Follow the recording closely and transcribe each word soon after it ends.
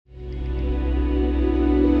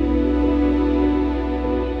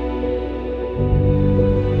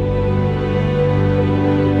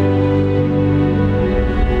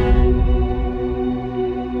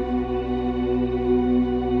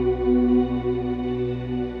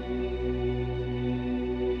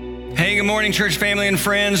morning, church family and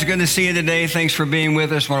friends. Good to see you today. Thanks for being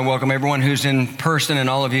with us. I want to welcome everyone who's in person and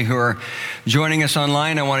all of you who are joining us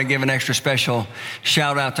online. I want to give an extra special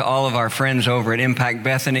shout out to all of our friends over at Impact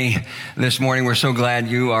Bethany this morning. We're so glad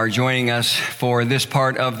you are joining us for this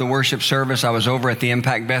part of the worship service. I was over at the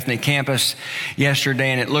Impact Bethany campus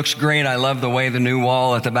yesterday, and it looks great. I love the way the new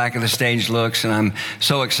wall at the back of the stage looks, and I'm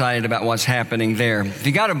so excited about what's happening there. If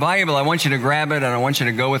you got a Bible, I want you to grab it, and I want you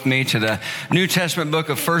to go with me to the New Testament book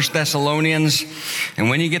of 1 Thessalonians.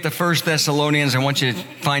 And when you get to 1 Thessalonians, I want you to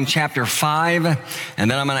find chapter 5.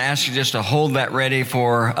 And then I'm going to ask you just to hold that ready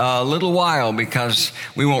for a little while, because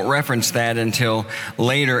we won't reference that until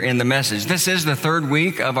later in the message. This is the third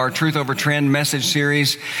week of our Truth Over Trend message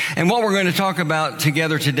series. And what we're going to talk about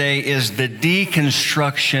together today is the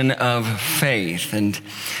deconstruction of faith. And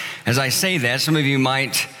as I say that, some of you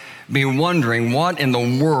might be wondering, what in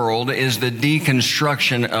the world is the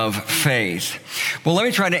deconstruction of faith? Well, let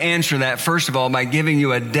me try to answer that, first of all, by giving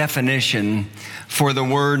you a definition for the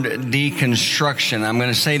word deconstruction. I'm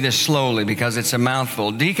going to say this slowly because it's a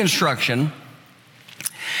mouthful. Deconstruction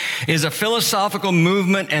is a philosophical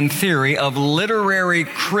movement and theory of literary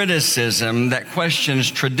criticism that questions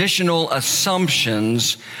traditional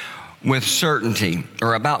assumptions with certainty,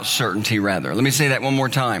 or about certainty, rather. Let me say that one more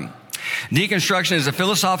time. Deconstruction is a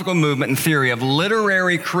philosophical movement and theory of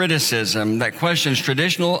literary criticism that questions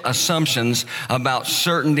traditional assumptions about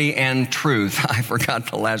certainty and truth. I forgot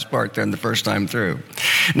the last part then the first time through.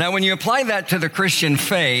 Now, when you apply that to the Christian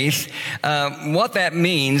faith, what that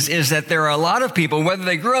means is that there are a lot of people, whether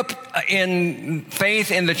they grew up in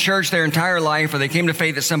faith in the church their entire life or they came to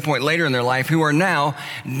faith at some point later in their life, who are now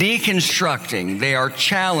deconstructing. They are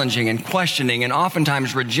challenging and questioning and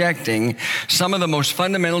oftentimes rejecting some of the most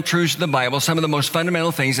fundamental truths of the Bible, some of the most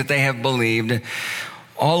fundamental things that they have believed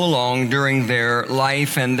all along during their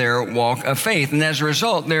life and their walk of faith. And as a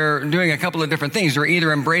result, they're doing a couple of different things. They're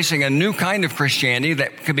either embracing a new kind of Christianity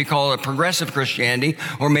that could be called a progressive Christianity,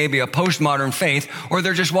 or maybe a postmodern faith, or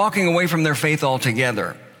they're just walking away from their faith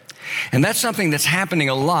altogether. And that's something that's happening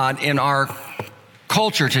a lot in our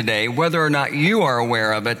culture today. Whether or not you are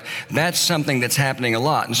aware of it, that's something that's happening a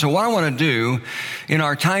lot. And so what I want to do in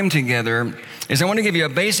our time together is I want to give you a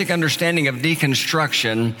basic understanding of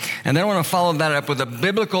deconstruction, and then I want to follow that up with a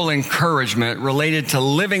biblical encouragement related to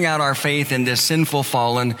living out our faith in this sinful,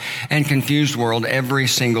 fallen, and confused world every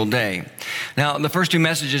single day. Now, the first two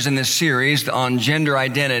messages in this series on gender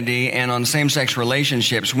identity and on same-sex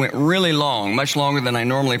relationships went really long, much longer than I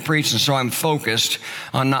normally preach, and so I'm focused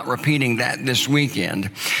on not repeating that this weekend.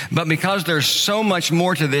 But because there's so much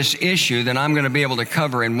more to this issue than I'm going to be able to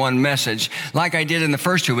cover in one message, like I did in the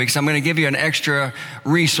first 2 weeks, I'm going to give you an extra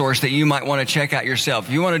resource that you might want to check out yourself.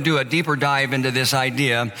 If you want to do a deeper dive into this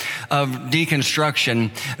idea of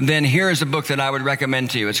deconstruction, then here is a book that I would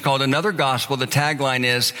recommend to you. It's called Another Gospel. The tagline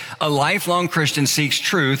is, "A Lifelong Christian Seeks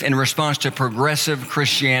Truth in Response to Progressive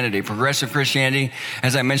Christianity." Progressive Christianity,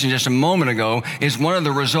 as I mentioned just a moment ago, is one of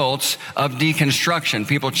the results of deconstruction.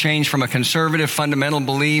 People change from a conservative fundamental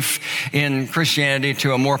belief in Christianity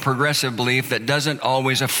to a more progressive belief that doesn't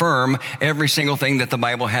always affirm every single thing that the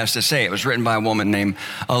Bible has to say. It was written by a woman named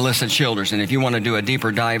Alyssa Childers. And if you want to do a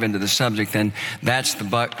deeper dive into the subject, then that's the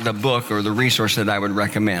book or the resource that I would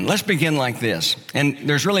recommend. Let's begin like this. And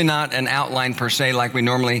there's really not an outline per se like we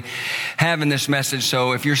normally have in this message.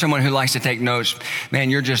 So if you're someone who likes to take notes, man,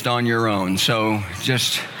 you're just on your own. So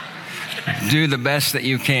just do the best that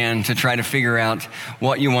you can to try to figure out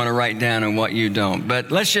what you want to write down and what you don't.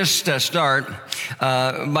 But let's just start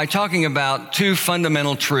by talking about two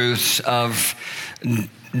fundamental truths of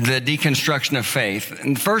the deconstruction of faith.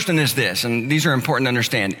 And the first one is this, and these are important to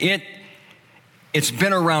understand. It's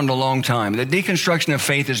been around a long time. The deconstruction of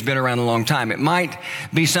faith has been around a long time. It might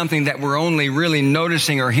be something that we're only really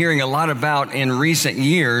noticing or hearing a lot about in recent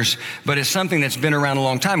years, but it's something that's been around a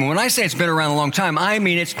long time. And when I say it's been around a long time, I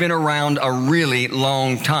mean it's been around a really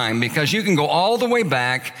long time, because you can go all the way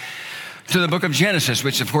back to the book of Genesis,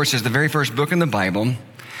 which of course is the very first book in the Bible.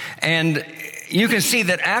 And you can see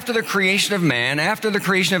that after the creation of man, after the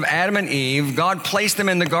creation of Adam and Eve, God placed them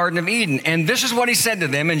in the Garden of Eden. And this is what he said to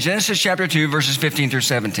them in Genesis chapter 2, verses 15 through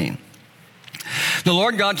 17. "The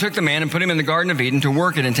Lord God took the man and put him in the Garden of Eden to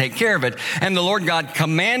work it and take care of it. And the Lord God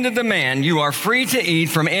commanded the man, 'You are free to eat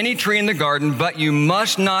from any tree in the garden, but you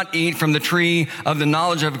must not eat from the tree of the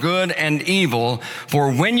knowledge of good and evil, for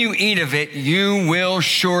when you eat of it, you will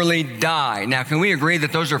surely die.'" Now, can we agree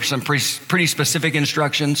that those are some pretty specific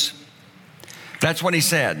instructions? That's what he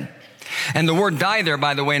said. And the word "die" there,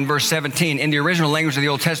 by the way, in verse 17, in the original language of the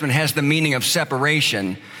Old Testament, has the meaning of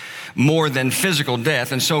separation. more than physical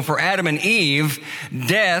death. And so for Adam and Eve,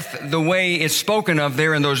 death, the way it's spoken of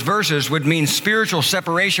there in those verses, would mean spiritual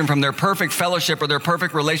separation from their perfect fellowship or their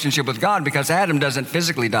perfect relationship with God, because Adam doesn't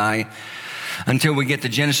physically die until we get to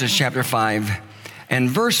Genesis chapter 5 and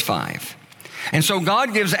verse 5. And so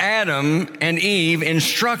God gives Adam and Eve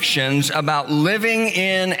instructions about living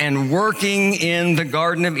in and working in the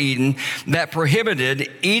Garden of Eden that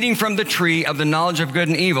prohibited eating from the tree of the knowledge of good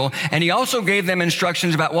and evil. And he also gave them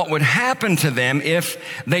instructions about what would happen to them if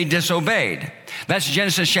they disobeyed. That's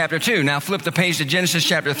Genesis chapter 2. Now flip the page to Genesis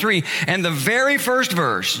chapter 3. And the very first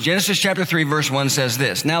verse, Genesis chapter 3, verse 1 says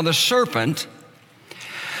this: "Now the serpent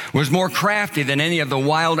was more crafty than any of the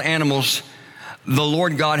wild animals the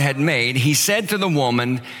Lord God had made. He said to the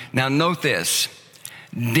woman," now note this,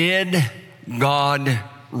 "Did God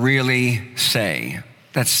really say?"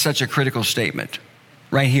 That's such a critical statement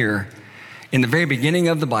right here in the very beginning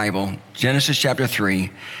of the Bible, Genesis chapter 3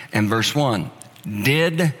 and verse 1.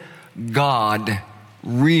 Did God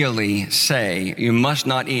really say you must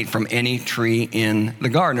not eat from any tree in the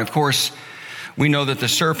garden? Of course, we know that the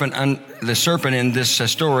serpent in this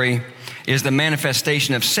story is the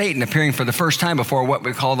manifestation of Satan appearing for the first time before what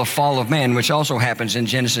we call the fall of man, which also happens in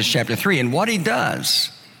Genesis chapter 3. And what he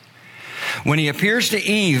does when he appears to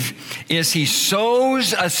Eve is he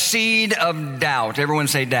sows a seed of doubt. Everyone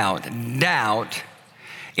say doubt. Doubt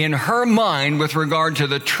in her mind with regard to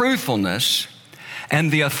the truthfulness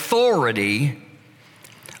and the authority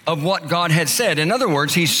of what God had said. In other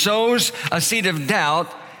words, he sows a seed of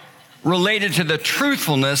doubt related to the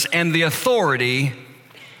truthfulness and the authority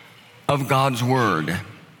of God's word.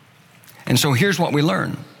 And so here's what we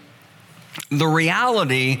learn. The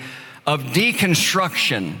reality of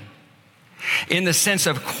deconstruction, in the sense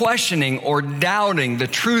of questioning or doubting the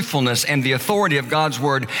truthfulness and the authority of God's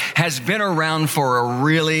word, has been around for a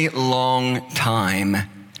really long time.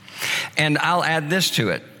 And I'll add this to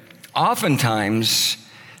it. Oftentimes,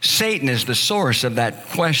 Satan is the source of that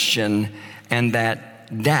question and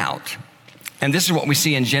that doubt. And this is what we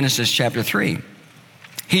see in Genesis chapter 3.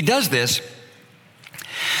 He does this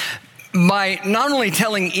by not only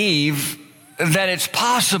telling Eve that it's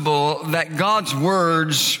possible that God's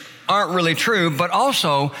words aren't really true, but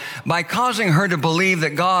also by causing her to believe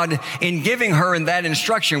that God, in giving her in that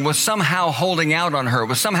instruction, was somehow holding out on her,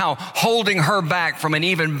 was somehow holding her back from an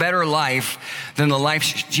even better life than the life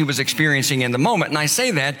she was experiencing in the moment. And I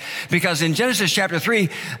say that because in Genesis chapter 3,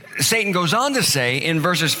 Satan goes on to say in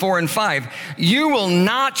verses 4 and 5, "You will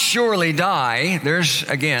not surely die." There's,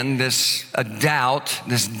 again, this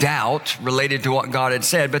doubt related to what God had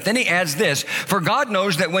said. But then he adds this: "For God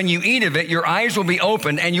knows that when you eat of it, your eyes will be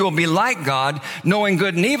opened and you will be like God, knowing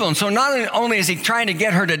good and evil." And so not only is he trying to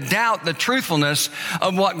get her to doubt the truthfulness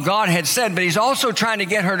of what God had said, but he's also trying to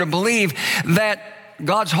get her to believe that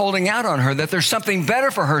God's holding out on her, that there's something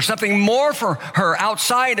better for her, something more for her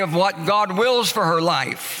outside of what God wills for her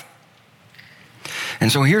life.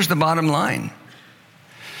 And so here's the bottom line.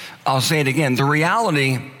 I'll say it again. The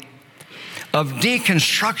reality of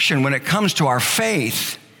deconstruction when it comes to our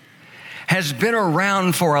faith has been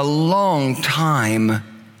around for a long time.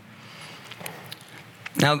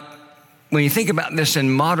 Now, when you think about this in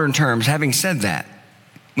modern terms, having said that,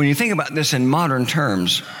 when you think about this in modern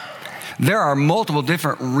terms, there are multiple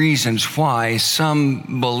different reasons why some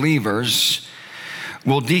believers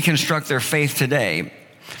will deconstruct their faith today.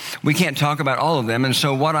 We can't talk about all of them, and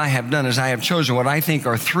so what I have done is I have chosen what I think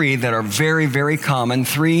are three that are very, very common,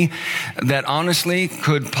 three that honestly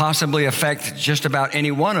could possibly affect just about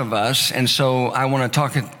any one of us, and so I want to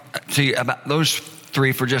talk to you about those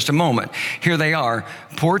three for just a moment. Here they are: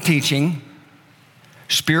 poor teaching,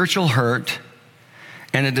 spiritual hurt,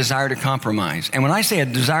 and a desire to compromise. And when I say a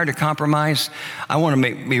desire to compromise, I want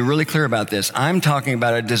to be really clear about this. I'm talking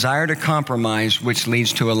about a desire to compromise which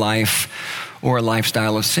leads to a life or a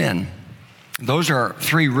lifestyle of sin. Those are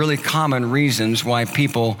three really common reasons why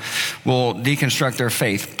people will deconstruct their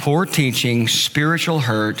faith: poor teaching, spiritual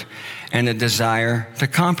hurt, and a desire to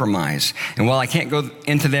compromise. And while I can't go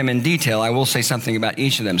into them in detail, I will say something about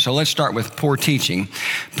each of them. So let's start with poor teaching.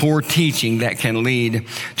 Poor teaching that can lead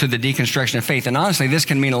to the deconstruction of faith. And honestly, this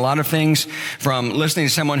can mean a lot of things, from listening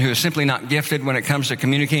to someone who is simply not gifted when it comes to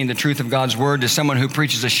communicating the truth of God's word, to someone who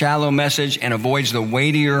preaches a shallow message and avoids the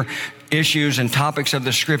weightier issues and topics of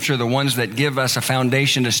the scripture, the ones that give us a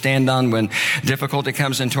foundation to stand on when difficulty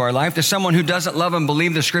comes into our life, to someone who doesn't love and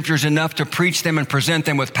believe the scriptures enough to preach them and present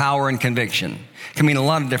them with power and conviction. It can mean a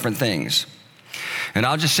lot of different things. And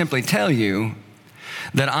I'll just simply tell you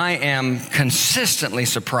that I am consistently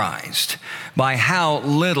surprised by how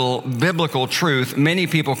little biblical truth many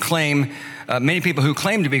people who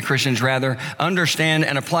claim to be Christians understand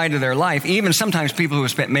and apply to their life, even sometimes people who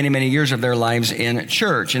have spent many, many years of their lives in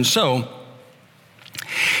church. And so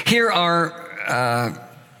here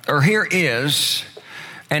is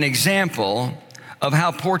an example of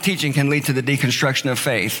how poor teaching can lead to the deconstruction of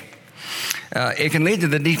faith. It can lead to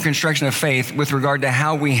the deconstruction of faith with regard to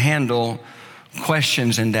how we handle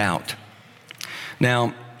questions and doubt.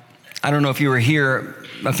 Now, I don't know if you were here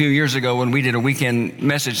a few years ago when we did a weekend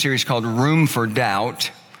message series called Room for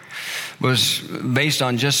Doubt. It was based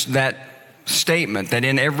on just that statement that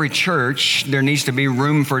in every church there needs to be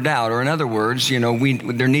room for doubt, or in other words,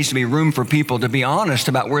 there needs to be room for people to be honest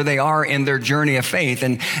about where they are in their journey of faith.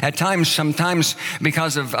 And at times, sometimes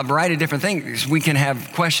because of a variety of different things, we can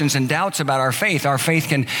have questions and doubts about our faith. Our faith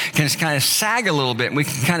can kind of sag a little bit, and we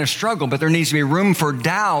can kind of struggle, but there needs to be room for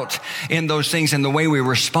doubt in those things, in the way we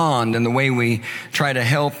respond and the way we try to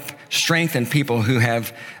help strengthen people who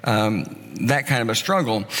have that kind of a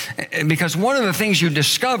struggle. Because one of the things you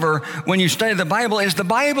discover when you study the Bible is the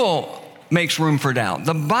Bible makes room for doubt.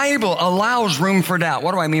 The Bible allows room for doubt.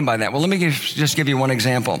 What do I mean by that? Well, let me just give you one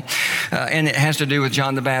example. And it has to do with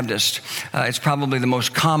John the Baptist. It's probably the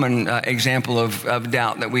most common example of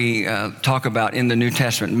doubt that we talk about in the New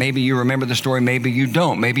Testament. Maybe you remember the story, maybe you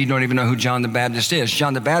don't. Maybe you don't even know who John the Baptist is.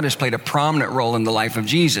 John the Baptist played a prominent role in the life of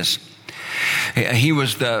Jesus. He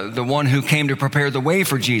was the one who came to prepare the way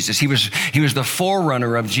for Jesus. He was the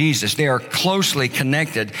forerunner of Jesus. They are closely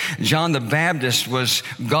connected. John the Baptist was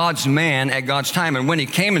God's man at God's time. And when he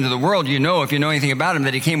came into the world, if you know anything about him,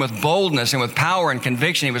 that he came with boldness and with power and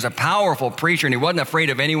conviction. He was a powerful preacher, and he wasn't afraid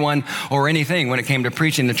of anyone or anything when it came to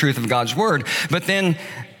preaching the truth of God's word. But then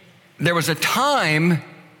there was a time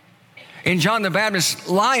in John the Baptist's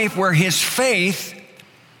life where his faith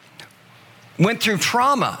went through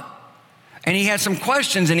trauma. And he had some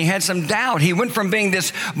questions and he had some doubt. He went from being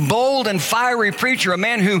this bold and fiery preacher, a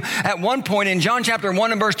man who at one point in John chapter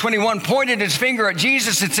 1 and verse 21 pointed his finger at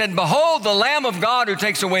Jesus and said, "Behold, the Lamb of God who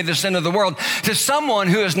takes away the sin of the world," to someone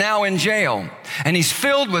who is now in jail. And he's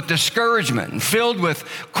filled with discouragement and filled with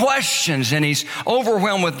questions, and he's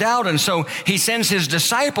overwhelmed with doubt. And so he sends his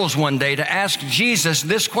disciples one day to ask Jesus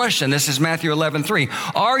this question. This is Matthew 11:3.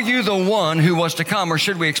 "Are you the one who was to come, or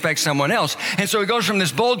should we expect someone else?" And so he goes from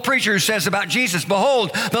this bold preacher who says about Jesus,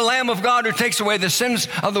 "Behold, the Lamb of God who takes away the sins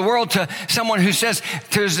of the world," to someone who says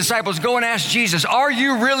to his disciples, "Go and ask Jesus, are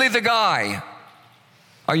you really the guy?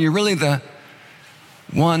 Are you really the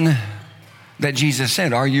one that Jesus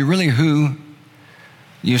said? Are you really who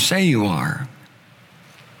you say you are?"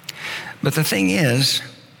 But the thing is,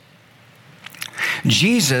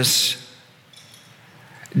 Jesus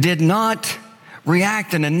did not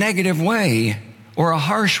react in a negative way or a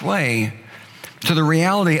harsh way to the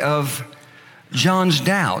reality of John's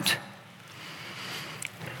doubt.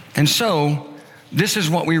 And so this is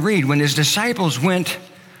what we read. When his disciples went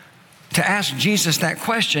to ask Jesus that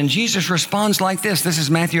question, Jesus responds like this. This is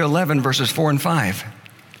Matthew 11, verses 4 and 5.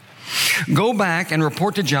 "Go back and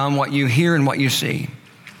report to John what you hear and what you see.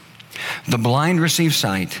 The blind receive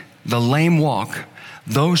sight, the lame walk,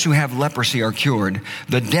 those who have leprosy are cured,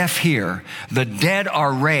 the deaf hear, the dead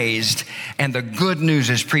are raised, and the good news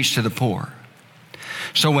is preached to the poor."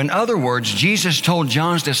 So in other words, Jesus told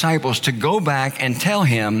John's disciples to go back and tell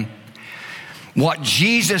him what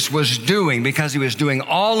Jesus was doing, because he was doing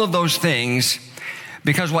all of those things,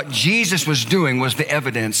 because what Jesus was doing was the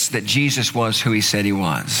evidence that Jesus was who he said he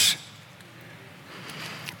was.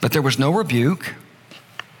 But there was no rebuke.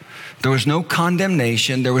 There was no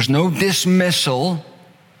condemnation. There was no dismissal.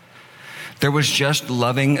 There was just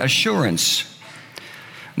loving assurance.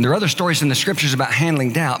 And there are other stories in the scriptures about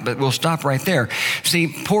handling doubt, but we'll stop right there. See,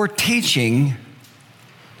 poor teaching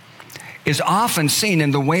is often seen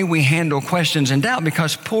in the way we handle questions and doubt,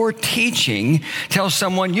 because poor teaching tells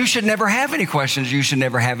someone you should never have any questions, you should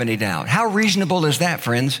never have any doubt. How reasonable is that,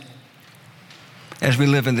 friends, as we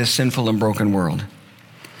live in this sinful and broken world?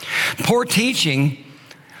 Poor teaching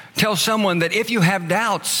tells someone that if you have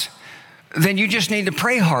doubts, then you just need to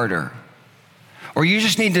pray harder. Or you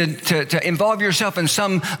just need to involve yourself in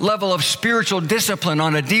some level of spiritual discipline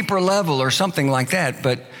on a deeper level or something like that.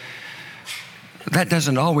 But that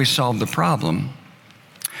doesn't always solve the problem.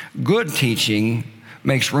 Good teaching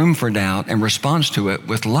makes room for doubt and responds to it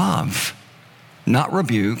with love, not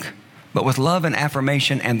rebuke, but with love and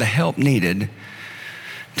affirmation and the help needed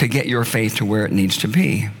to get your faith to where it needs to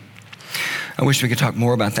be. I wish we could talk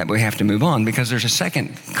more about that, but we have to move on, because there's a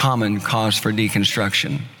second common cause for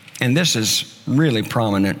deconstruction. And this is really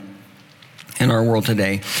prominent in our world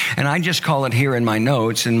today. And I just call it here in my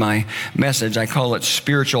notes, in my message, I call it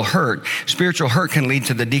spiritual hurt. Spiritual hurt can lead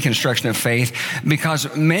to the deconstruction of faith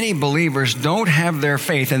because many believers don't have their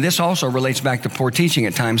faith, and this also relates back to poor teaching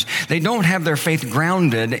at times, they don't have their faith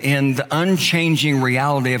grounded in the unchanging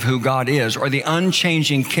reality of who God is, or the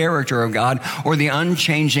unchanging character of God, or the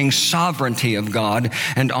unchanging sovereignty of God,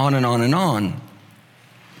 and on and on and on.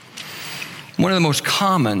 One of the most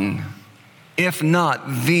common, if not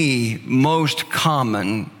the most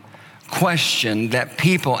common question that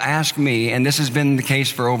people ask me, and this has been the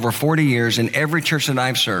case for over 40 years in every church that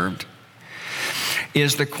I've served,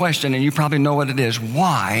 is the question, and you probably know what it is,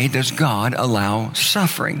 why does God allow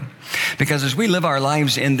suffering? Because as we live our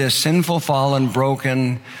lives in this sinful, fallen,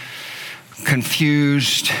 broken,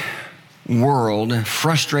 confused world,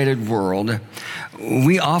 frustrated world,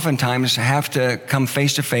 we oftentimes have to come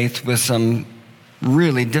face to face with some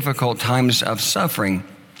really difficult times of suffering.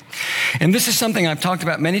 And this is something I've talked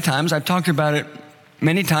about many times. I've talked about it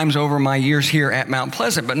many times over my years here at Mount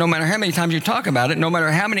Pleasant, but no matter how many times you talk about it, no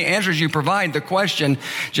matter how many answers you provide, the question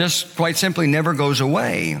just quite simply never goes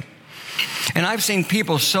away. And I've seen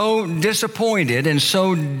people so disappointed and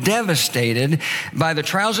so devastated by the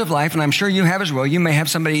trials of life, and I'm sure you have as well. You may have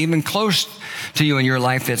somebody even close to you in your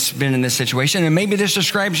life that's been in this situation, and maybe this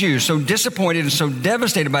describes you, so disappointed and so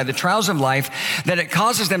devastated by the trials of life that it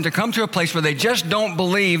causes them to come to a place where they just don't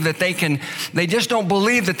believe that they can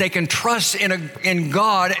trust in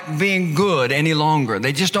God being good any longer.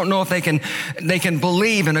 They just don't know if they can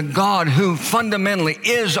believe in a God who fundamentally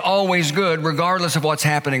is always good regardless of what's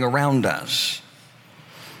happening around us.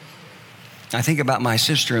 I think about my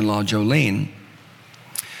sister-in-law, Jolene,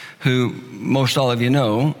 who most all of you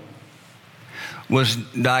know was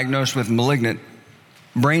diagnosed with malignant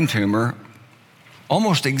brain tumor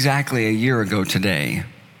almost exactly a year ago today.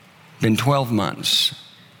 Been 12 months.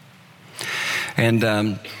 And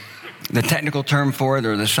the technical term for it,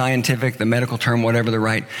 or the scientific, the medical term, whatever the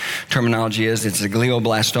right terminology is, it's a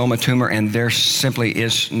glioblastoma tumor, and there simply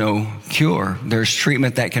is no cure. There's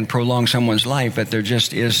treatment that can prolong someone's life, but there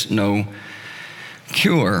just is no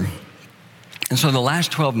cure. And so the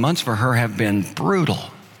last 12 months for her have been brutal.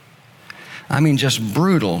 I mean, just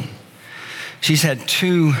brutal. She's had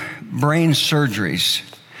 2 brain surgeries,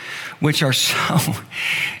 which are so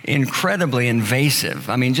incredibly invasive.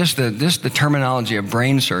 I mean, just the terminology of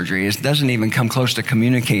brain surgery doesn't even come close to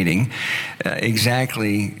communicating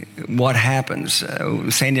exactly what happens.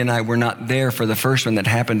 Sandy and I were not there for the first one that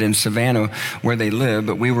happened in Savannah where they live,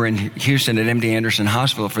 but we were in Houston at MD Anderson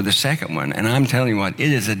Hospital for the second one. And I'm telling you what,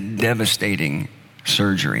 it is a devastating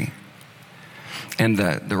surgery. And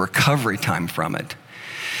the recovery time from it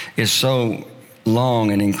is so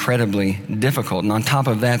long and incredibly difficult. And on top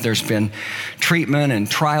of that, there's been treatment and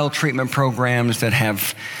trial treatment programs that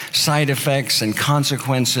have side effects and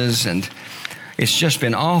consequences, and it's just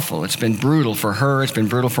been awful. It's been brutal for her. It's been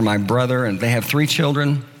brutal for my brother, and they have 3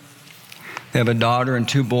 children. They have a daughter and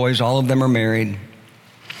 2 boys. All of them are married.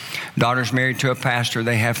 Daughter's married to a pastor.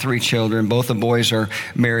 They have 3 children. Both the boys are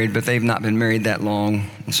married, but they've not been married that long,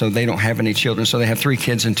 so they don't have any children. So they have 3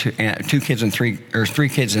 kids and 3 kids and 3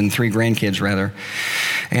 grandkids rather.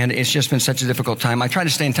 And it's just been such a difficult time. I try to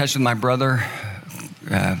stay in touch with my brother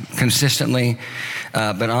consistently,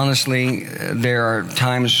 but honestly, there are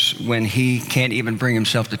times when he can't even bring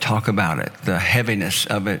himself to talk about it. The heaviness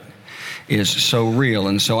of it is so real,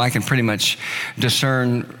 and so I can pretty much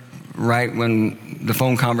discern right when the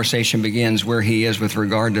phone conversation begins where he is with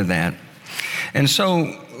regard to that. And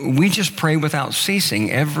so we just pray without ceasing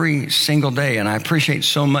every single day. And I appreciate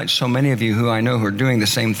so many of you who I know who are doing the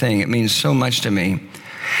same thing. It means so much to me.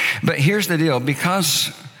 But here's the deal. Because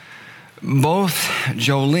both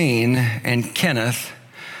Jolene and Kenneth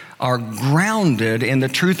are grounded in the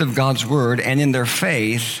truth of God's word and in their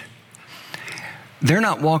faith, they're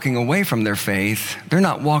not walking away from their faith. They're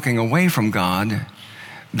not walking away from God.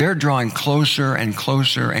 They're drawing closer and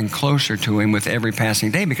closer and closer to him with every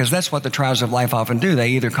passing day, because that's what the trials of life often do.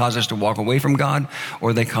 They either cause us to walk away from God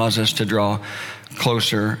or they cause us to draw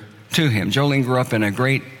closer to him. Jolene grew up in a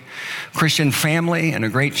great Christian family and a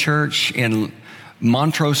great church in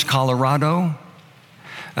Montrose, Colorado.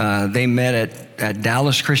 They met at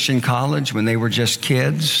Dallas Christian College when they were just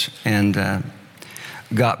kids and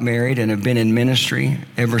got married and have been in ministry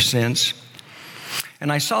ever since.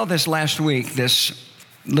 And I saw this last week, this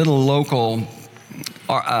little local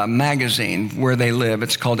magazine where they live.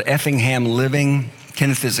 It's called Effingham Living.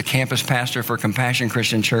 Kenneth is a campus pastor for Compassion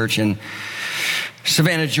Christian Church in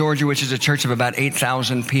Savannah, Georgia, which is a church of about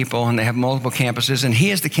 8,000 people, and they have multiple campuses. And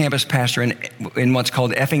he is the campus pastor in what's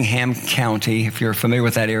called Effingham County. If you're familiar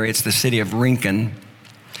with that area, it's the city of Rincon.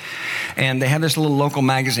 And they have this little local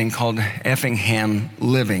magazine called Effingham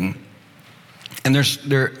Living. And there's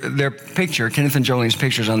their picture, Kenneth and Jolene's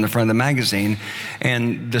pictures on the front of the magazine.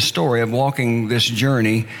 And the story of walking this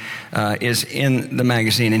journey is in the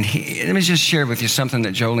magazine. And let me just share with you something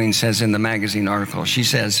that Jolene says in the magazine article. She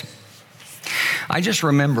says, I just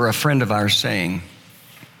remember a friend of ours saying,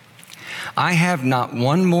 I have not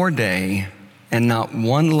one more day and not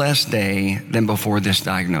one less day than before this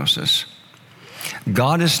diagnosis.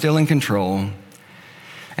 God is still in control,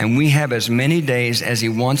 and we have as many days as he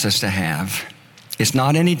wants us to have. It's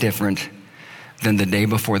not any different than the day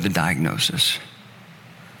before the diagnosis.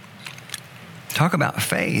 Talk about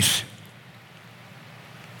faith.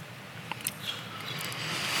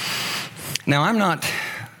 Now, I'm not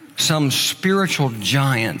some spiritual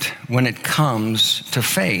giant when it comes to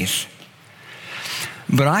faith,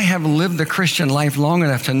 but I have lived the Christian life long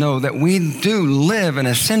enough to know that we do live in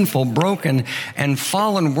a sinful, broken, and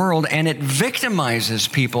fallen world, and it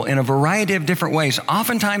victimizes people in a variety of different ways.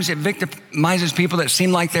 Oftentimes, it victimizes people that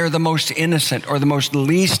seem like they're the most innocent or the most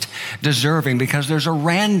least deserving, because there's a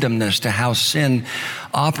randomness to how sin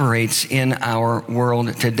operates in our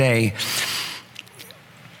world today.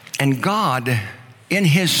 And God, in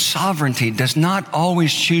his sovereignty, does not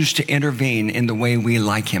always choose to intervene in the way we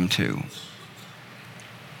like him to.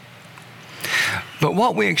 But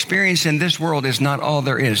what we experience in this world is not all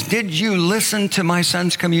there is. Did you listen to my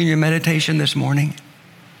son's communion meditation this morning?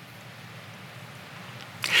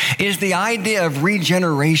 Is the idea of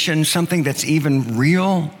regeneration something that's even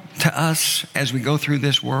real to us as we go through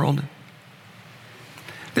this world?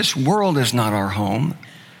 This world is not our home.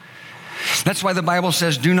 That's why the Bible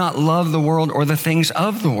says, do not love the world or the things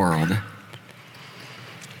of the world.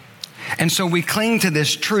 And so we cling to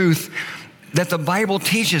this truth that the Bible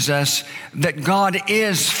teaches us that God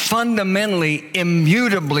is fundamentally,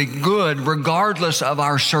 immutably good regardless of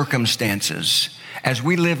our circumstances, as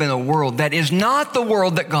we live in a world that is not the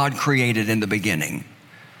world that God created in the beginning.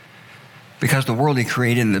 Because the world he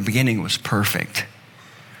created in the beginning was perfect,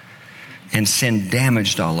 and sin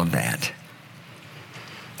damaged all of that.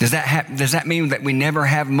 Does that mean that we never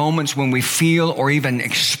have moments when we feel or even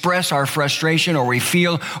express our frustration, or we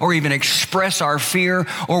feel or even express our fear,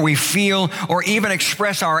 or we feel or even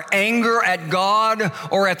express our anger at God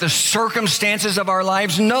or at the circumstances of our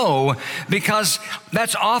lives? No, because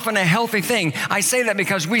that's often a healthy thing. I say that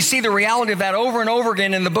because we see the reality of that over and over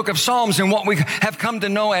again in the book of Psalms, and what we have come to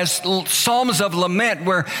know as Psalms of lament,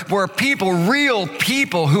 where people, real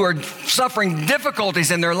people who are suffering difficulties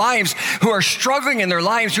in their lives, who are struggling in their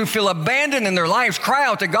lives, who feel abandoned in their lives, cry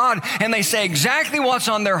out to God, and they say exactly what's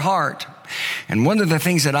on their heart. And one of the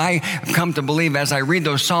things that I come to believe as I read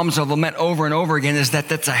those Psalms of lament over and over again is that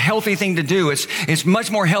that's a healthy thing to do. It's much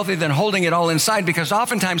more healthy than holding it all inside, because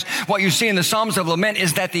oftentimes what you see in the Psalms of lament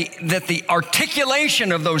is that the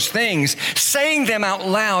articulation of those things, saying them out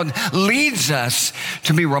loud, leads us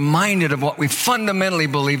to be reminded of what we fundamentally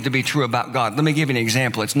believe to be true about God. Let me give you an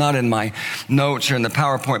example. It's not in my notes or in the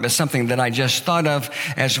PowerPoint, but something that I just thought of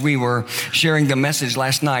as we were sharing the message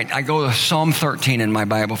last night. I go to Psalm 13 in my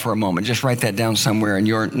Bible for a moment. Just write that down somewhere in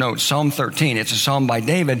your notes. Psalm 13. It's a psalm by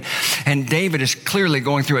David, and David is clearly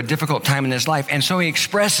going through a difficult time in his life, and so he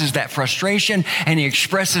expresses that frustration, and he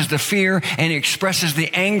expresses the fear, and he expresses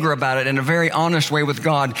the anger about it in a very honest way with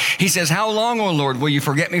God. He says, how long, O Lord, will you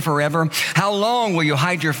forget me forever? How long will you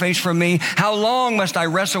hide your face from me? How long must I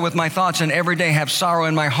wrestle with my thoughts and every day have sorrow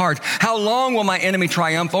in my heart? How long will my enemy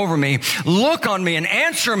triumph over me? Look on me and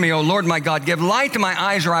answer me, O Lord my God. Give light to my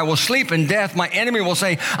eyes, or I will sleep in death. My enemy will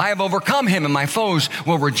say, I have overcome him, and my foes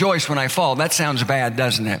will rejoice when I fall. That sounds bad,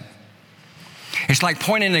 doesn't it? It's like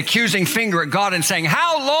pointing an accusing finger at God and saying,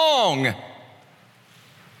 how long?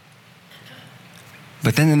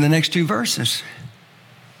 But then in the next two verses,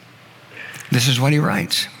 this is what he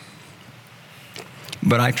writes.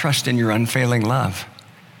 But I trust in your unfailing love.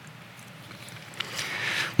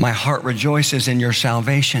 My heart rejoices in your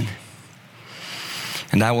salvation,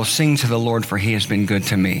 and I will sing to the Lord, for he has been good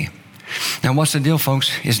to me. Now, what's the deal,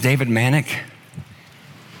 folks? Is David manic?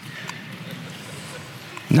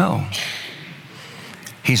 No.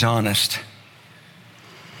 He's honest.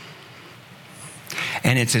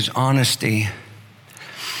 And it's his honesty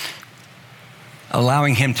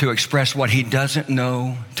allowing him to express what he doesn't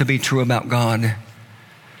know to be true about God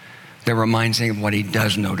that reminds him of what he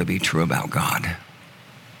does know to be true about God.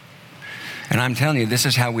 And I'm telling you, this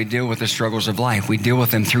is how we deal with the struggles of life. We deal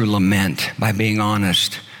with them through lament, by being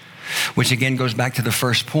honest. Which again goes back to the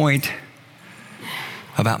first point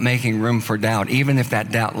about making room for doubt, even if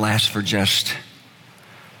that doubt lasts for just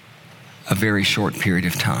a very short period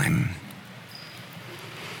of time.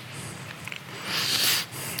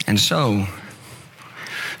 And so,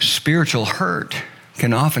 spiritual hurt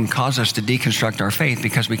can often cause us to deconstruct our faith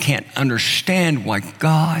because we can't understand why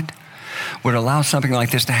God would allow something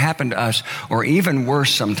like this to happen to us, or even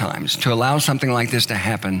worse sometimes, to allow something like this to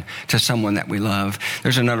happen to someone that we love.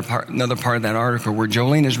 There's another part of that article where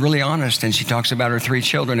Jolene is really honest, and she talks about her 3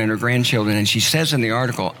 children and her grandchildren, and she says in the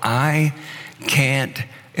article, I can't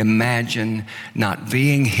imagine not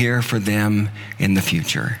being here for them in the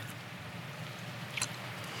future.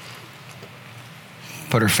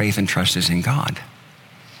 But her faith and trust is in God.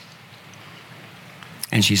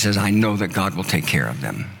 And she says, I know that God will take care of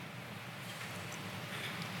them.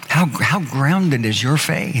 How grounded is your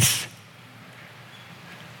faith?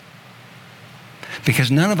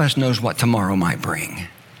 Because none of us knows what tomorrow might bring.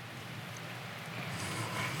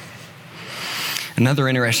 Another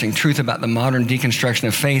interesting truth about the modern deconstruction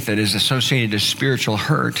of faith that is associated to spiritual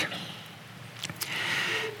hurt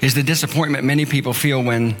is the disappointment many people feel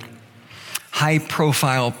when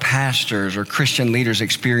high-profile pastors or Christian leaders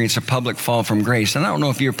experience a public fall from grace. And I don't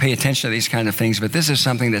know if you pay attention to these kind of things, but this is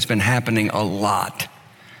something that's been happening a lot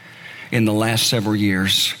in the last several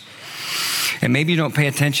years. And maybe you don't pay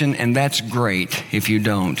attention, and that's great if you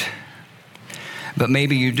don't. But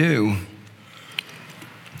maybe you do.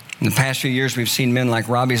 In the past few years, we've seen men like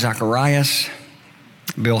Ravi Zacharias,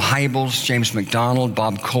 Bill Hybels, James McDonald,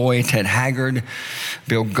 Bob Coy, Ted Haggard,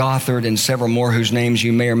 Bill Gothard, and several more whose names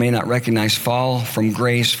you may or may not recognize fall from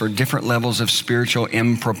grace for different levels of spiritual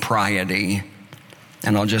impropriety.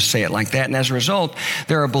 And I'll just say it like that. And as a result,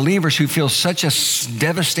 there are believers who feel such a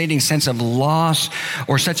devastating sense of loss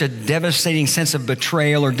or such a devastating sense of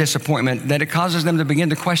betrayal or disappointment that it causes them to begin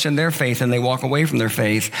to question their faith, and they walk away from their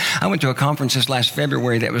faith. I went to a conference this last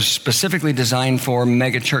February that was specifically designed for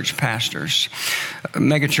megachurch pastors.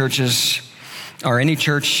 Megachurches are any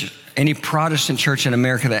church, any Protestant church in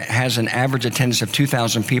America that has an average attendance of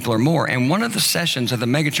 2,000 people or more. And one of the sessions of the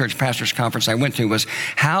megachurch pastors conference I went to was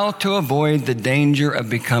how to avoid the danger of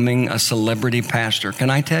becoming a celebrity pastor. Can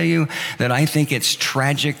I tell you that I think it's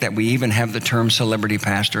tragic that we even have the term celebrity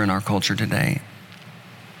pastor in our culture today?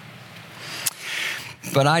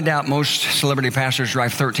 But I doubt most celebrity pastors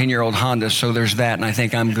drive 13-year-old Hondas, so there's that, and I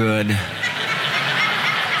think I'm good.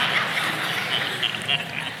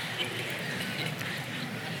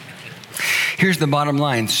 Here's the bottom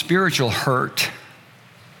line. Spiritual hurt,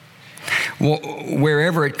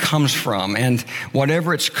 wherever it comes from and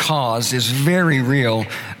whatever its cause, is very real.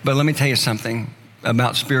 But let me tell you something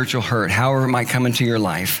about spiritual hurt, however it might come into your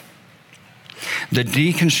life. The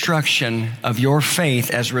deconstruction of your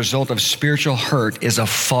faith as a result of spiritual hurt is a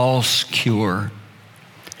false cure,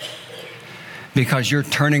 because you're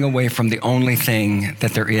turning away from the only thing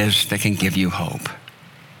that there is that can give you hope.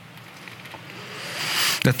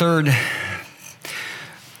 The third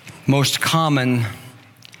most common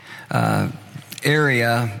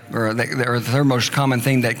area, or the third most common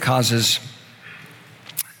thing that causes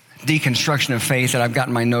deconstruction of faith that I've got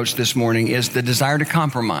in my notes this morning is the desire to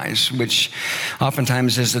compromise, which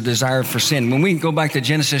oftentimes is the desire for sin. When we go back to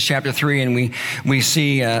Genesis chapter 3 and we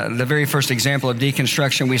see the very first example of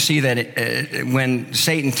deconstruction, we see that when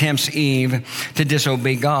Satan tempts Eve to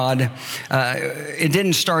disobey God, it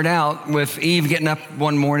didn't start out with Eve getting up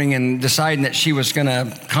one morning and deciding that she was going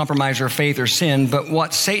to compromise her faith or sin, but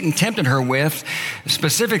what Satan tempted her with,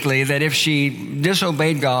 specifically that if she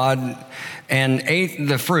disobeyed God and ate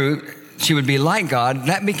the fruit, she would be like God.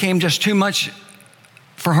 That became just too much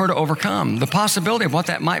for her to overcome. The possibility of what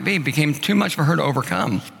that might be became too much for her to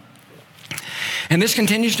overcome. And this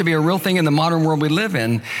continues to be a real thing in the modern world we live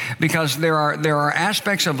in, because there are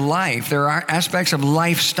aspects of life, there are aspects of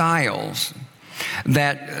lifestyles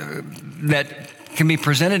that can be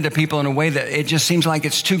presented to people in a way that it just seems like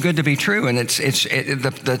it's too good to be true. And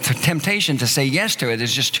the temptation to say yes to it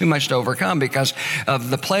is just too much to overcome because of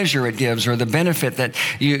the pleasure it gives or the benefit that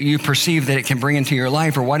you perceive that it can bring into your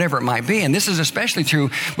life or whatever it might be. And this is especially true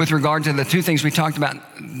with regard to the two things we talked about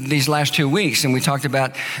these last 2 weeks. And we talked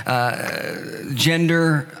about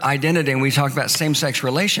gender identity, and we talked about same-sex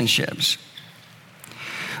relationships.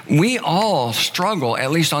 We all struggle,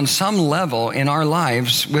 at least on some level in our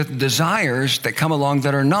lives, with desires that come along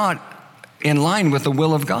that are not in line with the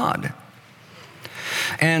will of God.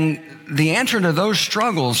 And the answer to those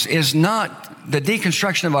struggles is not the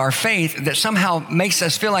deconstruction of our faith that somehow makes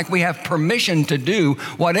us feel like we have permission to do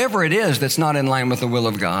whatever it is that's not in line with the will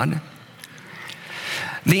of God.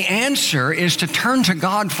 The answer is to turn to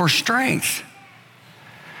God for strength,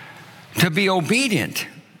 to be obedient,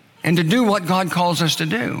 and to do what God calls us to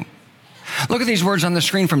do. Look at these words on the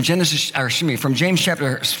screen from from James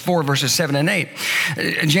chapter 4, verses 7 and 8.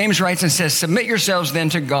 James writes and says, submit yourselves then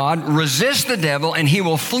to God, resist the devil, and he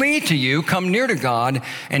will flee to you. Come near to God,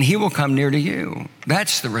 and he will come near to you.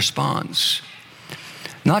 That's the response.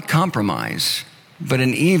 Not compromise, but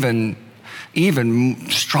an even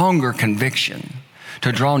stronger conviction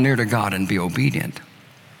to draw near to God and be obedient.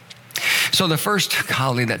 So the first,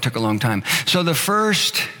 golly, that took a long time. So the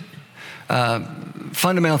first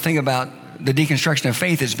fundamental thing about the deconstruction of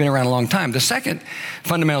faith has been around a long time. The second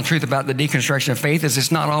fundamental truth about the deconstruction of faith is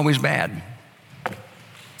it's not always bad.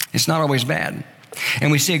 It's not always bad.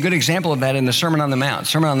 And we see a good example of that in the Sermon on the Mount.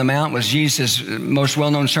 Sermon on the Mount was Jesus' most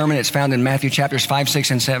well-known sermon. It's found in Matthew chapters 5,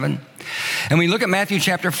 6, and 7. And we look at Matthew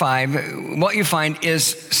chapter 5, what you find is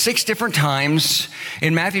 6 different times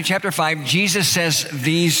in Matthew chapter 5, Jesus says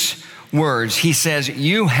these words. He says,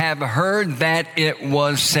 you have heard that it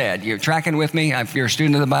was said. You're tracking with me? If you're a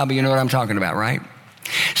student of the Bible, you know what I'm talking about, right?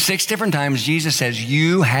 6 different times Jesus says,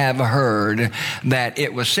 you have heard that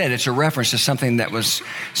it was said. It's a reference to something that was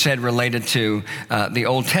said related to the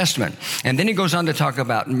Old Testament. And then he goes on to talk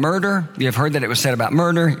about murder. You've heard that it was said about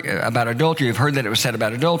murder, about adultery. You've heard that it was said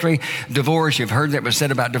about adultery. Divorce, you've heard that it was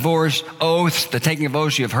said about divorce. Oaths, the taking of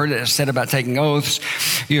oaths, you've heard that it was said about taking oaths.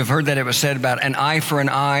 You've heard that it was said about an eye for an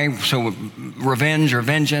eye, so revenge or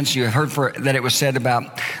vengeance. You've heard that it was said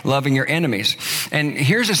about loving your enemies. And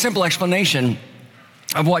here's a simple explanation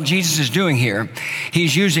of what Jesus is doing here.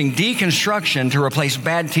 He's using deconstruction to replace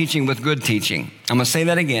bad teaching with good teaching. I'm going to say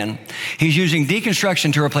that again. He's using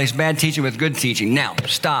deconstruction to replace bad teaching with good teaching. Now,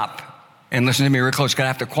 stop and listen to me real close, because I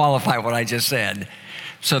have to qualify what I just said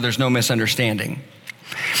so there's no misunderstanding.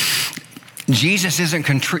 Jesus isn't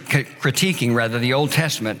critiquing, the Old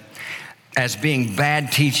Testament as being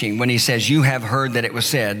bad teaching when he says, you have heard that it was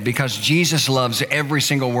said, because Jesus loves every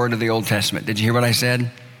single word of the Old Testament. Did you hear what I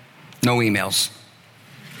said? No emails.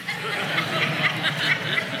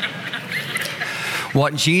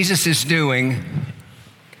 What Jesus is doing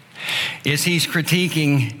is he's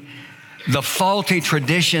critiquing the faulty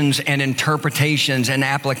traditions and interpretations and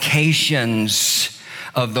applications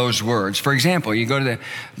of those words. For example, you go to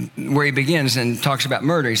where he begins and talks about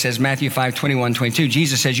murder. He says, Matthew 5, 21, 22,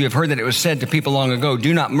 Jesus says, you have heard that it was said to people long ago,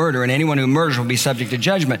 do not murder, and anyone who murders will be subject to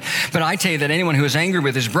judgment. But I tell you that anyone who is angry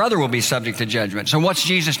with his brother will be subject to judgment. So what's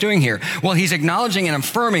Jesus doing here? Well, he's acknowledging and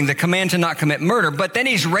affirming the command to not commit murder, but then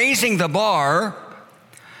he's raising the bar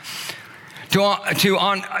to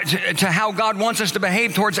how God wants us to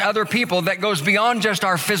behave towards other people that goes beyond just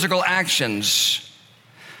our physical actions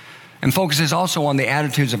and focuses also on the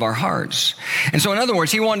attitudes of our hearts. And so in other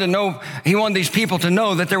words, he wanted these people to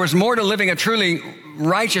know that there was more to living a truly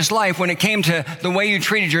righteous life when it came to the way you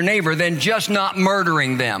treated your neighbor than just not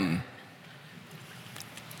murdering them.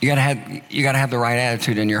 You gotta have the right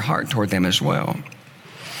attitude in your heart toward them as well.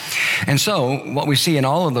 And so what we see in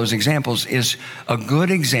all of those examples is a good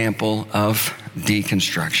example of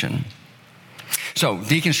deconstruction. So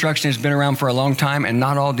deconstruction has been around for a long time, and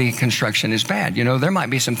not all deconstruction is bad. You know, there might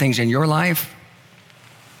be some things in your life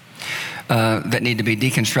that need to be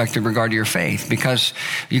deconstructed in regard to your faith, because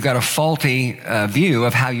you've got a faulty view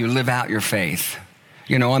of how you live out your faith.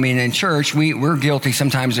 You know, I mean, in church, we're guilty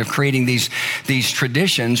sometimes of creating these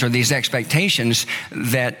traditions or these expectations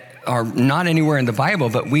that are not anywhere in the Bible,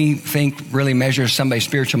 but we think really measures somebody's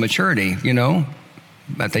spiritual maturity, you know,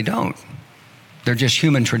 but they don't. They're just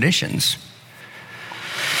human traditions.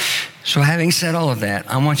 So having said all of that,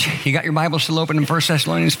 you got your Bible still open in 1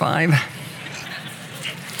 Thessalonians 5?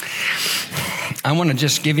 I want to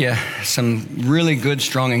just give you some really good,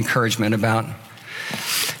 strong encouragement about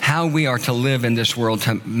how we are to live in this world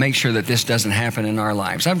to make sure that this doesn't happen in our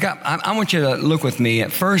lives. I want you to look with me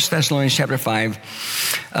at 1 Thessalonians chapter 5,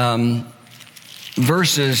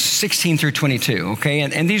 verses 16 through 22, okay?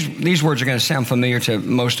 And these words are going to sound familiar to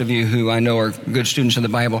most of you who I know are good students of the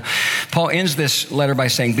Bible. Paul ends this letter by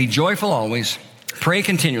saying, be joyful always, pray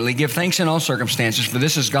continually, give thanks in all circumstances, for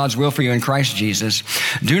this is God's will for you in Christ Jesus.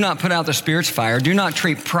 Do not put out the Spirit's fire. Do not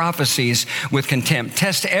treat prophecies with contempt.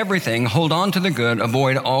 Test everything. Hold on to the good.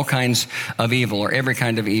 Avoid all kinds of evil, or every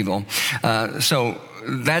kind of evil. So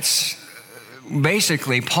that's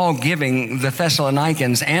basically Paul giving the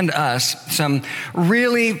Thessalonians and us some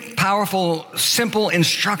really powerful, simple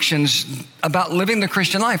instructions about living the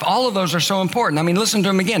Christian life. All of those are so important. I mean, listen to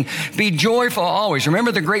them again. Be joyful always.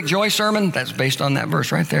 Remember the great joy sermon? That's based on that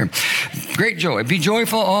verse right there. Great joy. Be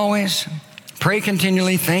joyful always. Pray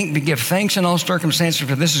continually, give thanks in all circumstances,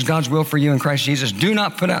 for this is God's will for you in Christ Jesus. Do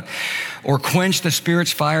not put out or quench the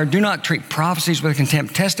Spirit's fire. Do not treat prophecies with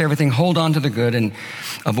contempt. Test everything. Hold on to the good and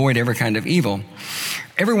avoid every kind of evil.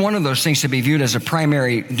 every one of those things to be viewed as a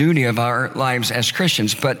primary duty of our lives as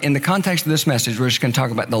Christians. But in the context of this message, we're just going to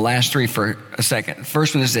talk about the last three for a second.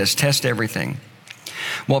 First one is this: test everything.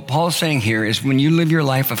 What Paul's saying here is when you live your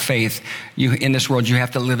life of faith, in this world, you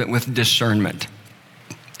have to live it with discernment.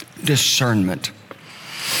 Discernment.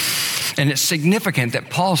 And it's significant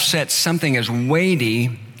that Paul sets something as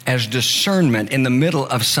weighty as discernment in the middle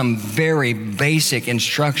of some very basic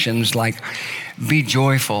instructions like be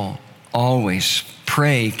joyful always,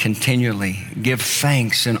 pray continually, give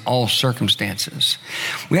thanks in all circumstances.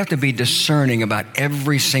 We have to be discerning about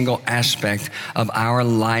every single aspect of our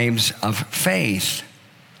lives of faith.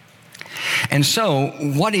 And so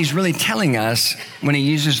what he's really telling us when he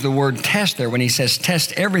uses the word test there, when he says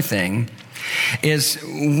test everything, is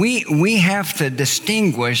we have to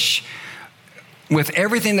distinguish with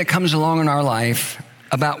everything that comes along in our life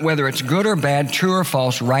about whether it's good or bad, true or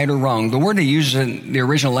false, right or wrong. The word he uses in the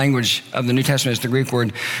original language of the New Testament is the Greek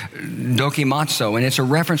word dokimazo, and it's a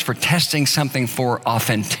reference for testing something for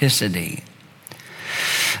authenticity.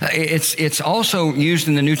 It's also used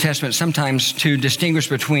in the New Testament sometimes to distinguish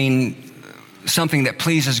between something that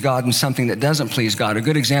pleases God and something that doesn't please God. A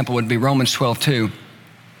good example would be Romans 12:2.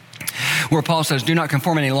 Where Paul says, do not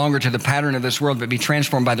conform any longer to the pattern of this world, but be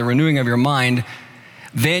transformed by the renewing of your mind.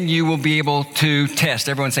 Then you will be able to test.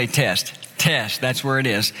 Everyone say test. Test, that's where it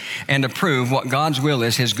is. And approve what God's will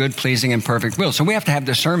is, his good, pleasing, and perfect will. So we have to have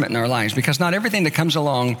discernment in our lives because not everything that comes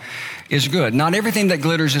along is good. Not everything that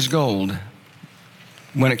glitters is gold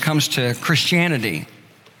when it comes to Christianity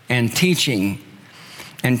and teaching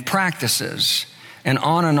and practices and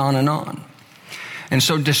on and on and on. And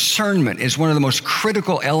so discernment is one of the most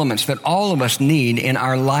critical elements that all of us need in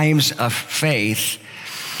our lives of faith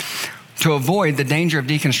to avoid the danger of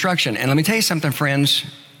deconstruction. And let me tell you something, friends,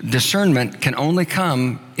 discernment can only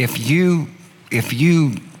come if you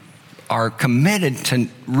are committed to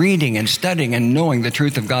reading and studying and knowing the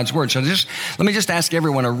truth of God's word. So let me just ask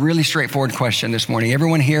everyone a really straightforward question this morning.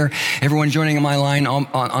 Everyone here, everyone joining on my line,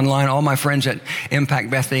 online, all my friends at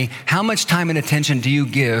Impact Bethany, how much time and attention do you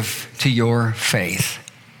give to your faith?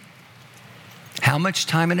 How much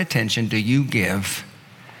time and attention do you give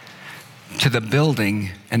to the building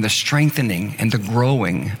and the strengthening and the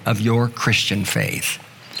growing of your Christian faith?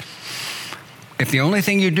 If the only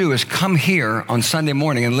thing you do is come here on Sunday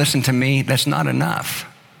morning and listen to me, that's not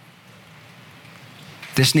enough.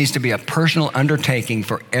 This needs to be a personal undertaking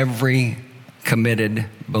for every committed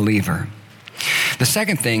believer. The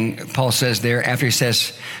second thing Paul says there after he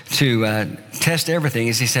says to test everything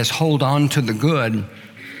is he says, hold on to the good.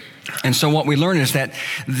 And so what we learn is that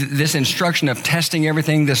this instruction of testing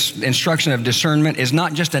everything, this instruction of discernment is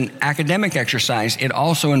not just an academic exercise. It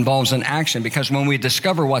also involves an action because when we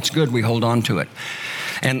discover what's good, we hold on to it.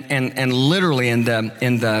 And literally in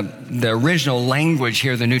the original language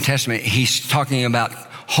here, the New Testament, he's talking about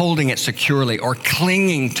holding it securely or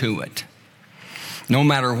clinging to it, no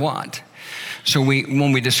matter what. So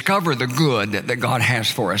when we discover the good that God has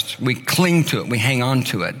for us, we cling to it, we hang on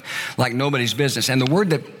to it like nobody's business. And the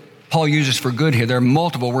word that Paul uses for good here, there are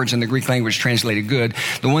multiple words in the Greek language translated good.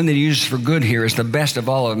 The one that he uses for good here is the best of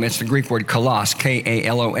all of them. It's the Greek word kalos,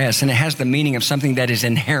 K-A-L-O-S, and it has the meaning of something that is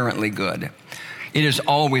inherently good. It is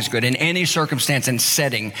always good in any circumstance and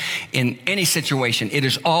setting, in any situation. It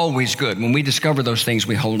is always good. When we discover those things,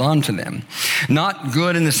 we hold on to them. Not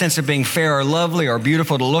good in the sense of being fair or lovely or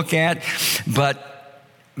beautiful to look at, but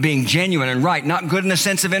being genuine and right. Not good in the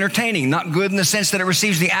sense of entertaining. Not good in the sense that it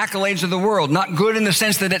receives the accolades of the world. Not good in the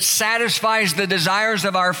sense that it satisfies the desires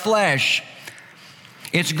of our flesh.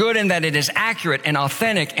 It's good in that it is accurate and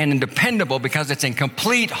authentic and dependable because it's in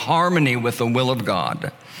complete harmony with the will of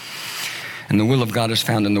God. And the will of God is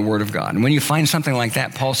found in the Word of God. And when you find something like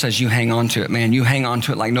that, Paul says you hang on to it, man. You hang on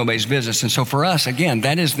to it like nobody's business. And so for us, again,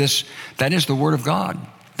 that is the Word of God.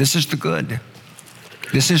 This is the good.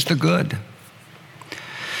 This is the good.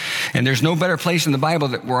 And there's no better place in the Bible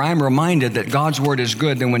where I'm reminded that God's word is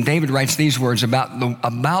good than when David writes these words about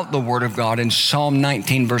the word of God in Psalm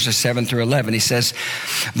 19, verses 7 through 11. He says,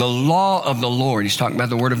 the law of the Lord, he's talking about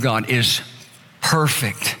the word of God, is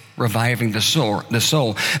perfect, reviving the soul.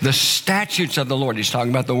 The statutes of the Lord, he's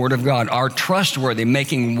talking about the word of God, are trustworthy,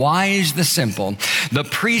 making wise the simple. The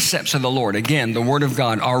precepts of the Lord, again, the word of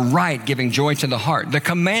God, are right, giving joy to the heart. The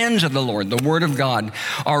commands of the Lord, the word of God,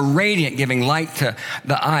 are radiant, giving light to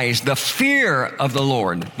the eyes. The fear of the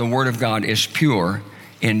Lord, the word of God, is pure,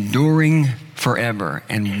 enduring forever.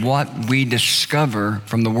 And what we discover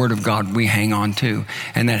from the word of God, we hang on to.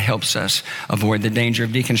 And that helps us avoid the danger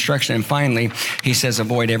of deconstruction. And finally, he says,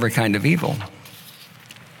 avoid every kind of evil.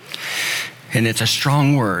 And it's a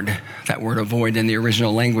strong word, that word avoid in the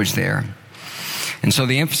original language there. And so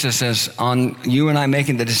the emphasis is on you and I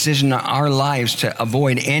making the decision in our lives to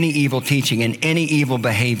avoid any evil teaching and any evil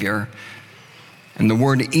behavior. And the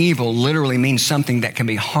word evil literally means something that can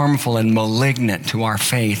be harmful and malignant to our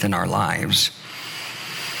faith and our lives.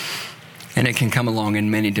 And it can come along in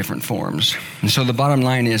many different forms. And so the bottom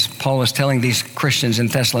line is, Paul is telling these Christians in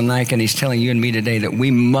Thessalonica, and he's telling you and me today, that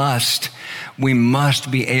we must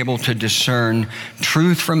be able to discern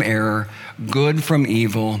truth from error, good from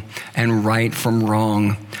evil, and right from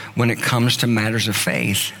wrong when it comes to matters of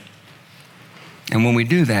faith. And when we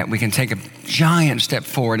do that, we can take a giant step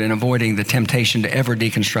forward in avoiding the temptation to ever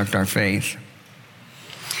deconstruct our faith.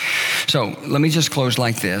 So let me just close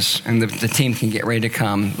like this, and the team can get ready to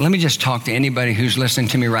come. Let me just talk to anybody who's listening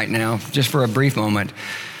to me right now, just for a brief moment,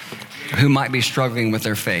 who might be struggling with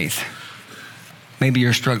their faith. Maybe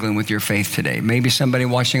you're struggling with your faith today. Maybe somebody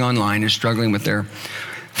watching online is struggling with their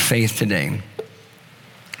faith today.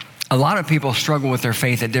 A lot of people struggle with their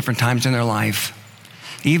faith at different times in their life.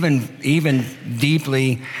 Even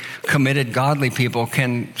deeply committed, godly people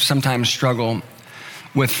can sometimes struggle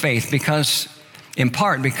with faith in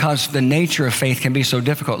part because the nature of faith can be so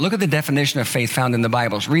difficult. Look at the definition of faith found in the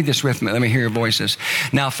Bibles. Read this with me. Let me hear your voices.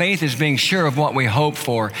 Now, faith is being sure of what we hope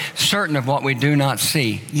for, certain of what we do not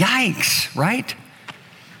see. Yikes, right?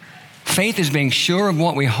 Faith is being sure of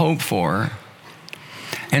what we hope for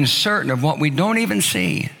and certain of what we don't even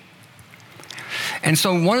see. And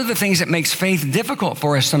so one of the things that makes faith difficult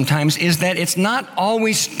for us sometimes is that it's not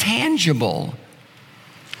always tangible.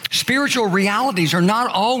 Spiritual realities are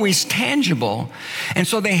not always tangible. And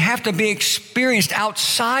so they have to be experienced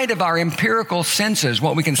outside of our empirical senses,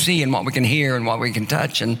 what we can see and what we can hear and what we can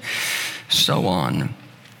touch and so on.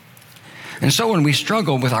 And so when we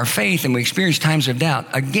struggle with our faith and we experience times of doubt,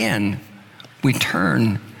 again, we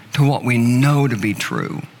turn to what we know to be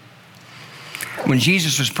true. When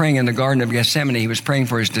Jesus was praying in the Garden of Gethsemane, he was praying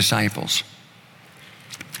for his disciples.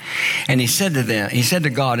 And he said to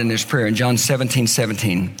God in his prayer in John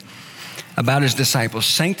 17:17 about his disciples,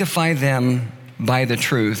 sanctify them by the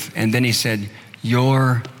truth. And then he said,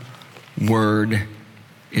 your word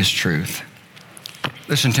is truth.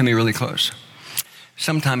 Listen to me really close.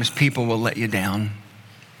 Sometimes people will let you down.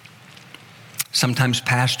 Sometimes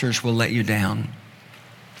pastors will let you down.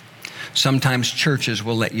 Sometimes churches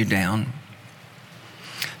will let you down.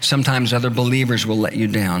 Sometimes other believers will let you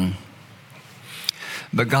down.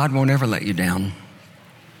 But God won't ever let you down.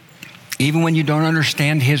 Even when you don't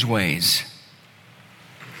understand his ways.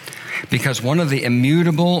 Because one of the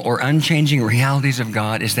immutable or unchanging realities of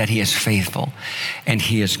God is that he is faithful and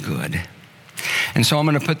he is good. And so I'm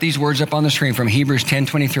going to put these words up on the screen from Hebrews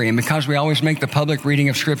 10:23. And because we always make the public reading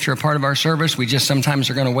of Scripture a part of our service, we just sometimes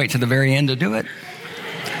are going to wait to the very end to do it.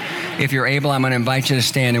 If you're able, I'm going to invite you to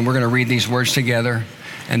stand and we're going to read these words together.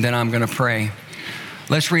 And then I'm going to pray.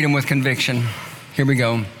 Let's read them with conviction. Here we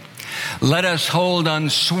go. Let us hold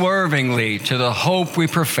unswervingly to the hope we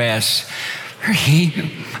profess.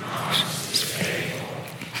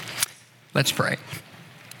 Let's pray.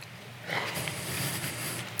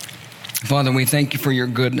 Father, we thank you for your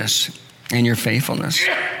goodness and your faithfulness.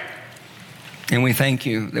 And we thank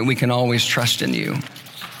you that we can always trust in you.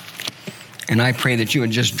 And I pray that you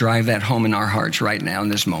would just drive that home in our hearts right now in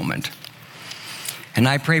this moment. And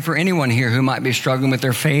I pray for anyone here who might be struggling with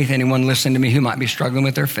their faith, anyone listening to me who might be struggling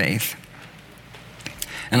with their faith.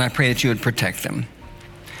 And I pray that you would protect them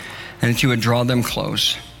and that you would draw them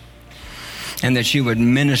close and that you would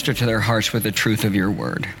minister to their hearts with the truth of your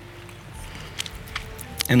word.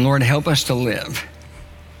 And Lord, help us to live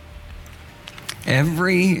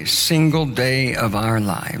every single day of our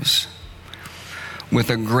lives with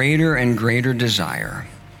a greater and greater desire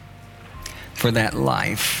for that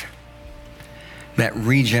life, that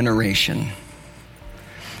regeneration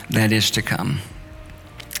that is to come.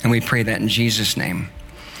 And we pray that in Jesus' name.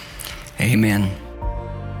 Amen.